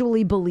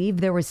actually believe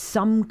there was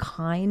some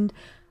kind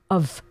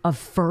of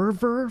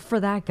fervor for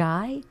that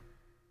guy?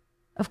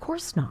 Of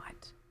course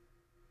not.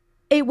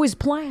 It was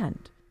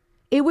planned.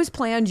 It was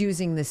planned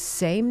using the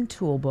same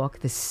toolbook,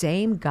 the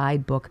same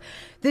guidebook,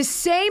 the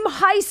same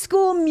high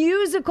school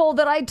musical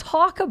that I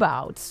talk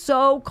about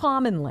so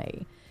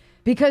commonly,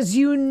 because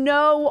you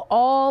know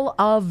all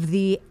of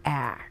the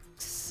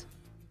acts.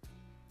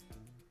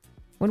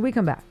 When we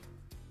come back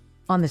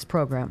on this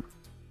program,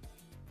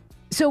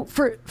 so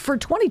for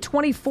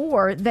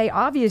 2024, they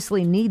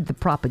obviously need the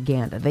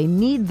propaganda. They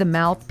need the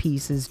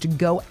mouthpieces to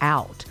go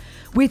out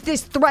with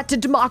this threat to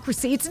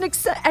democracy. It's an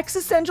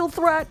existential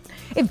threat.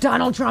 If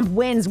Donald Trump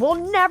wins, we'll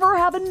never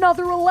have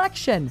another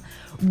election.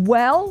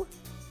 Well,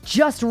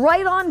 just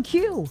right on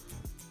cue.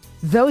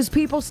 Those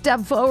people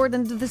step forward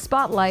into the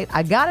spotlight.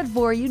 I got it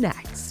for you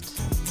next.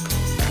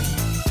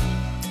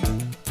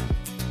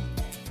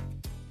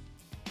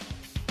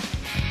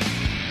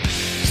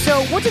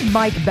 So what did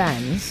Mike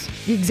Benz,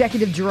 the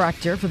executive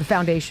director for the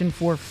Foundation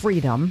for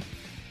Freedom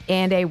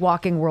and a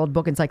walking World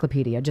Book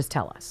Encyclopedia, just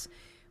tell us?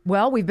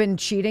 Well, we've been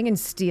cheating and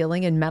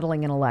stealing and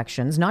meddling in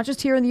elections, not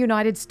just here in the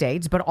United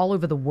States, but all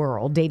over the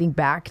world, dating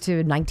back to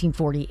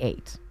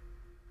 1948.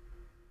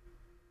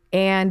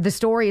 And the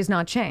story has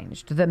not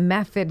changed. The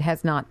method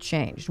has not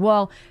changed.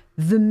 Well,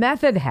 the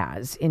method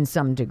has in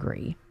some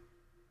degree.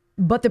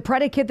 But the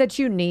predicate that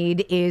you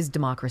need is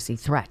democracy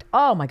threat.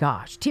 Oh my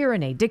gosh.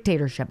 Tyranny,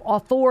 dictatorship,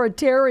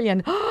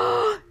 authoritarian.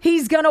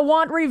 He's going to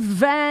want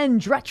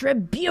revenge,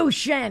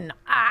 retribution.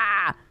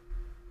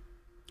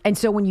 And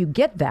so when you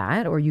get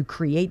that, or you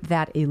create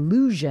that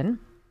illusion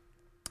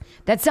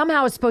that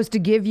somehow is supposed to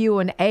give you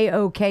an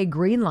A-OK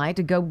green light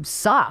to go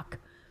suck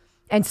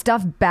and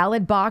stuff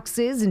ballot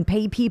boxes and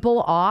pay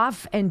people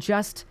off and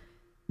just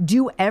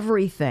do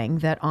everything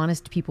that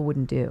honest people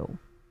wouldn't do.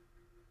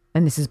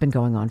 And this has been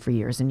going on for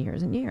years and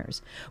years and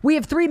years. We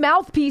have three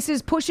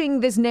mouthpieces pushing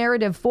this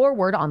narrative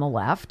forward on the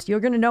left. You're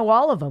going to know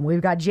all of them.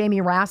 We've got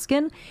Jamie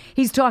Raskin.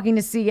 He's talking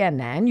to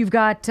CNN. You've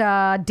got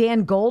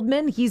Dan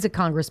Goldman. He's a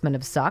congressman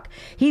of Suck.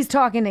 He's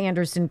talking to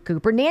Anderson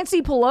Cooper.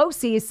 Nancy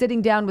Pelosi is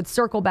sitting down with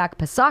Circleback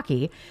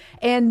Psaki.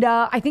 And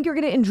I think you're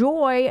going to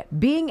enjoy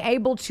being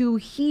able to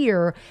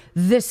hear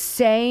the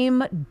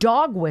same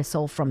dog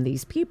whistle from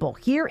these people.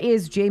 Here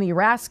is Jamie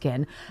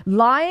Raskin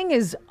lying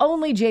as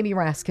only Jamie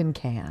Raskin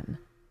can.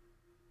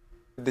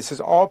 This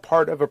is all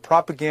part of a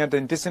propaganda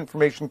and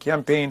disinformation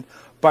campaign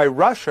by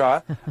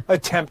Russia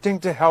attempting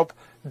to help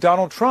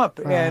Donald Trump.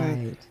 Right.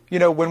 And, you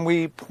know, when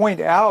we point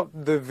out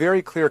the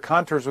very clear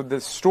contours of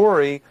this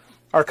story,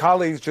 our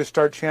colleagues just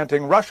start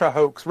chanting, Russia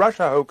hoax,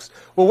 Russia hoax.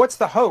 Well, what's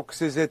the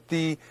hoax? Is it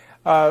the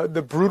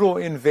brutal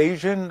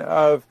invasion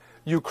of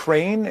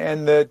Ukraine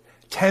and the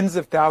tens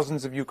of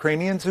thousands of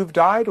Ukrainians who've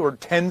died, or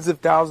tens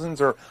of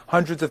thousands or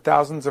hundreds of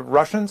thousands of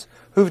Russians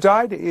who've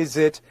died? Is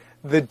it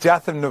the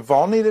death of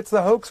Navalny that's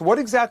the hoax? What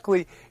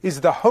exactly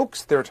is the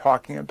hoax they're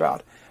talking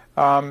about?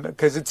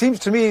 Because it seems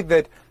to me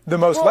that the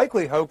most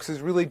likely hoax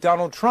is really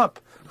Donald Trump,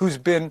 who's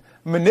been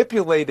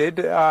manipulated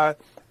by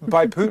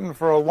Putin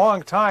for a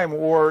long time,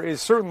 or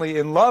is certainly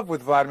in love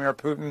with Vladimir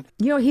Putin.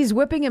 You know, he's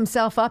whipping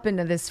himself up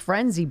into this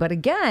frenzy. But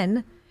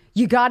again,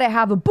 you got to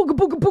have a booga,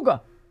 booga,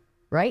 booga.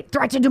 Right?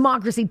 Threat to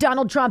democracy,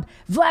 Donald Trump,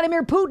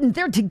 Vladimir Putin,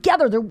 they're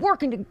together. They're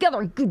working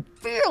together. I could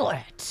feel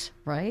it.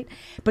 Right?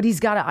 But he's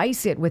got to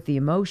ice it with the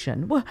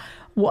emotion. Well,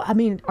 I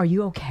mean, are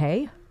you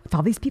okay with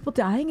all these people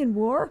dying in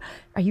war?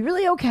 Are you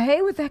really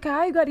okay with that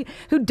guy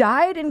who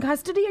died in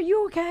custody? Are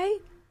you okay?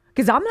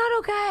 Because I'm not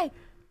okay.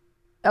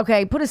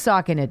 Okay, put a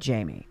sock in it,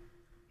 Jamie.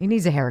 He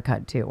needs a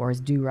haircut, too, or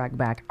his do-rag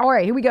back. All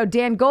right, here we go.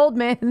 Dan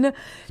Goldman.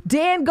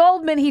 Dan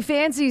Goldman, he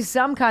fancies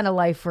some kind of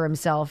life for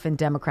himself in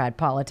Democrat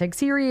politics.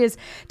 Here he is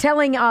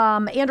telling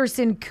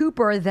Anderson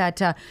Cooper that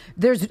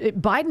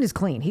Biden is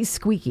clean. He's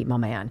squeaky, my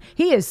man.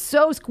 He is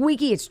so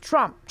squeaky. It's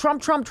Trump,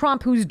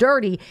 who's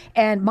dirty.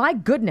 And my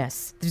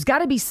goodness, there's got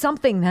to be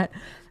something that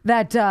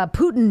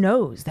Putin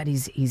knows that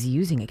he's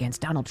using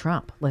against Donald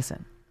Trump.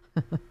 Listen.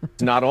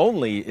 Not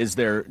only is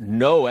there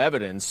no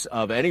evidence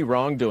of any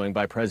wrongdoing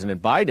by President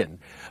Biden,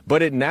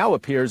 but it now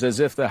appears as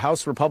if the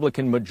House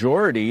Republican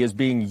majority is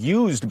being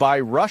used by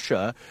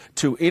Russia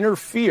to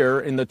interfere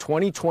in the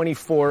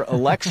 2024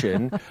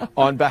 election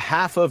on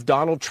behalf of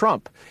Donald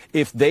Trump.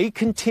 If they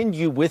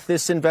continue with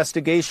this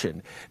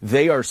investigation,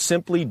 they are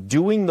simply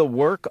doing the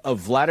work of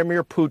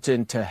Vladimir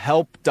Putin to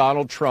help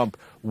Donald Trump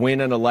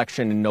win an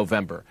election in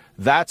November.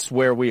 That's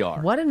where we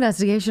are. What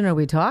investigation are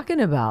we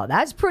talking about?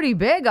 That's pretty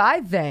big,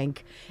 I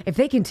think. if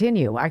they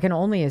continue, I can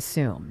only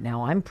assume.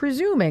 Now, I'm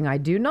presuming, I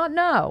do not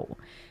know.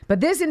 But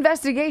this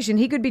investigation,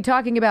 he could be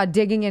talking about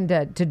digging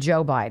into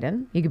Joe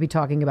Biden. He could be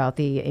talking about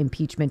the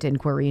impeachment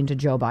inquiry into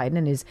Joe Biden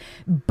and his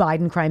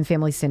Biden crime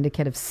family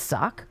syndicate of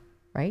suck,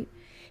 right?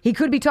 He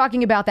could be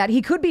talking about that.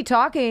 He could be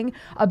talking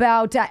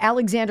about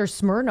Alexander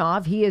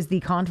Smirnov. He is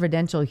the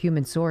confidential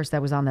human source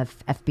that was on the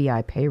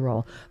FBI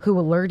payroll who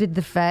alerted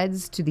the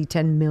feds to the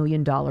 $10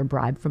 million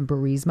bribe from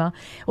Burisma.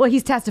 Well,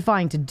 he's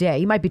testifying today.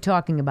 He might be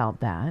talking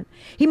about that.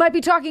 He might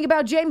be talking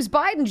about James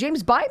Biden.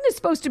 James Biden is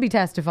supposed to be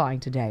testifying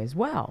today as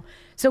well.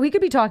 So he could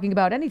be talking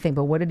about anything,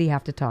 but what did he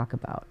have to talk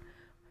about?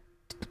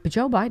 But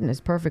Joe Biden is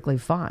perfectly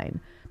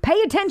fine.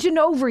 Pay attention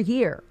over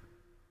here.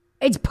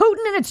 It's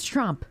Putin and it's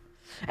Trump.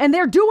 And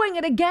they're doing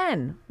it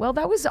again. Well,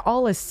 that was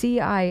all a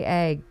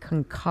CIA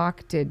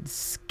concocted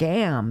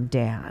scam,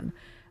 Dan.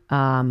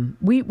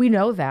 We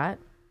know that.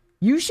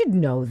 You should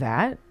know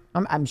that.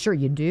 I'm sure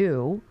you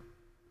do.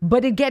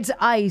 But it gets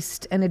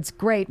iced, and it's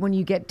great when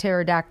you get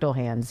pterodactyl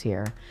hands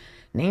here.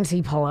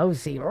 Nancy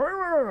Pelosi,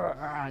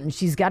 and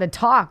she's got to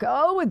talk.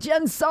 Oh, with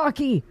Jen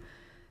Psaki.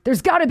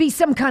 There's got to be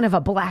some kind of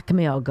a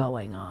blackmail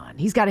going on.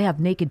 He's got to have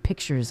naked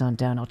pictures on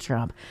Donald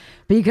Trump.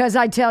 Because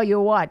I tell you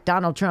what,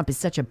 Donald Trump is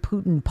such a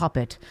Putin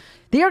puppet.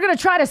 They are going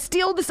to try to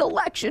steal this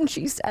election,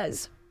 she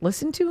says.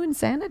 Listen to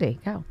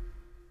insanity. Go.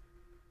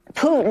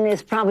 Putin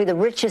is probably the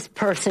richest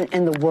person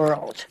in the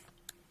world.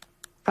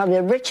 Probably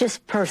the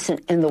richest person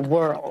in the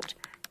world.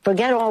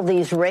 Forget all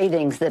these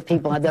ratings that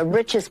people have. The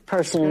richest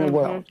person in the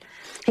world.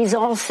 He's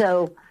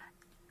also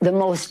the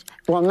most,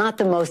 well, not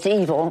the most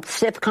evil,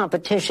 stiff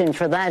competition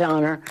for that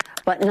honor,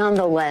 but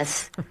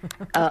nonetheless,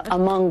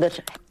 among the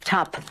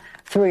top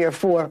 3 or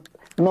 4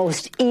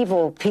 most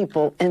evil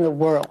people in the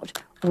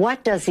world.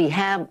 What does he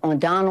have on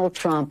Donald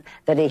Trump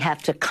that he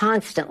have to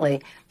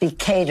constantly be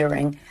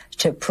catering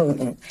to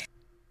Putin?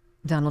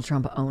 Donald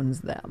Trump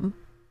owns them.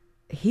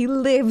 He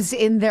lives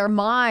in their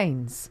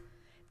minds.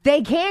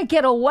 They can't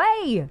get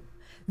away.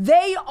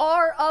 They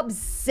are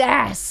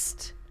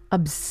obsessed.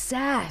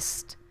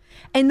 Obsessed.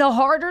 And the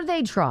harder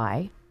they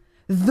try,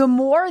 the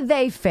more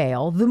they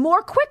fail, the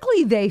more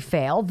quickly they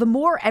fail, the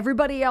more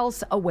everybody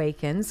else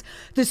awakens,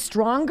 the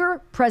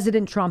stronger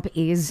President Trump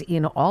is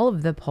in all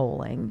of the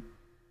polling,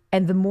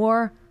 and the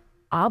more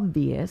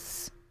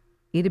obvious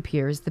it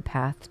appears the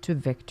path to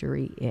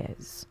victory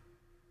is.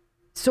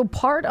 So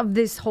part of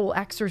this whole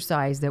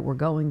exercise that we're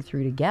going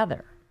through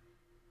together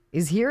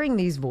is hearing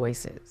these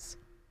voices,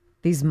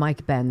 these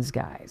Mike Benz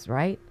guys,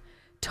 right?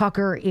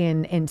 Tucker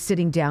in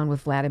sitting down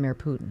with Vladimir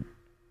Putin.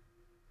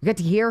 You get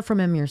to hear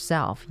from him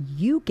yourself.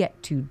 You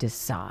get to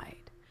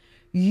decide.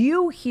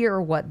 You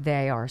hear what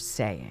they are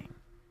saying.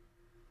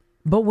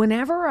 But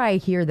whenever I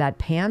hear that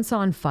pants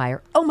on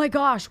fire, oh my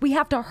gosh, we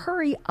have to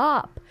hurry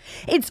up.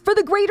 It's for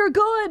the greater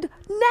good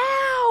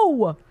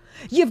now.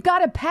 You've got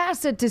to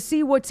pass it to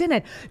see what's in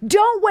it.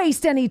 Don't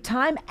waste any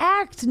time.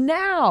 Act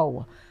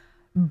now.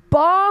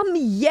 Bomb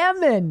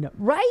Yemen,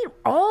 right?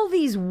 All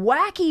these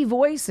wacky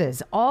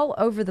voices all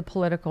over the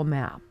political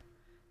map,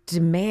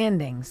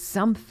 demanding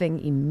something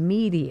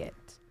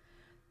immediate.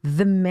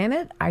 The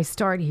minute I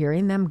start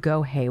hearing them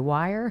go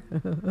haywire,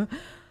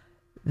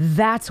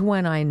 that's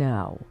when I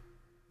know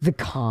the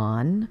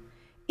con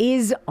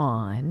is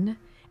on,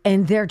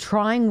 and they're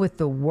trying with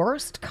the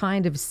worst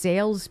kind of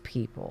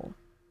salespeople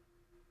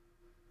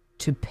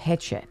to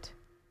pitch it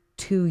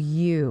to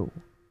you,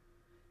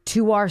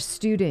 to our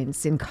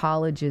students in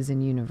colleges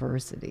and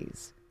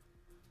universities,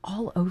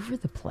 all over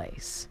the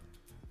place.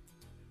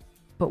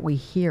 But we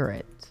hear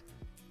it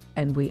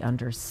and we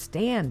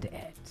understand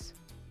it.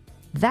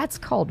 That's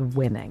called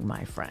winning,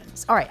 my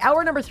friends. All right,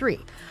 hour number 3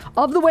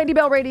 of the Wendy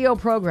Bell radio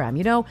program.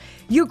 You know,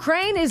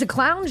 Ukraine is a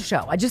clown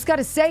show. I just got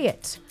to say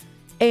it.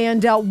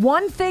 And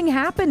one thing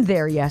happened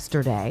there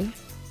yesterday,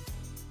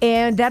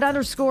 and that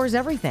underscores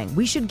everything.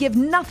 We should give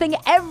nothing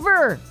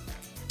ever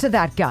to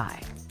that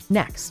guy.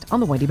 Next on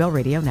the Wendy Bell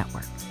Radio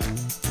Network.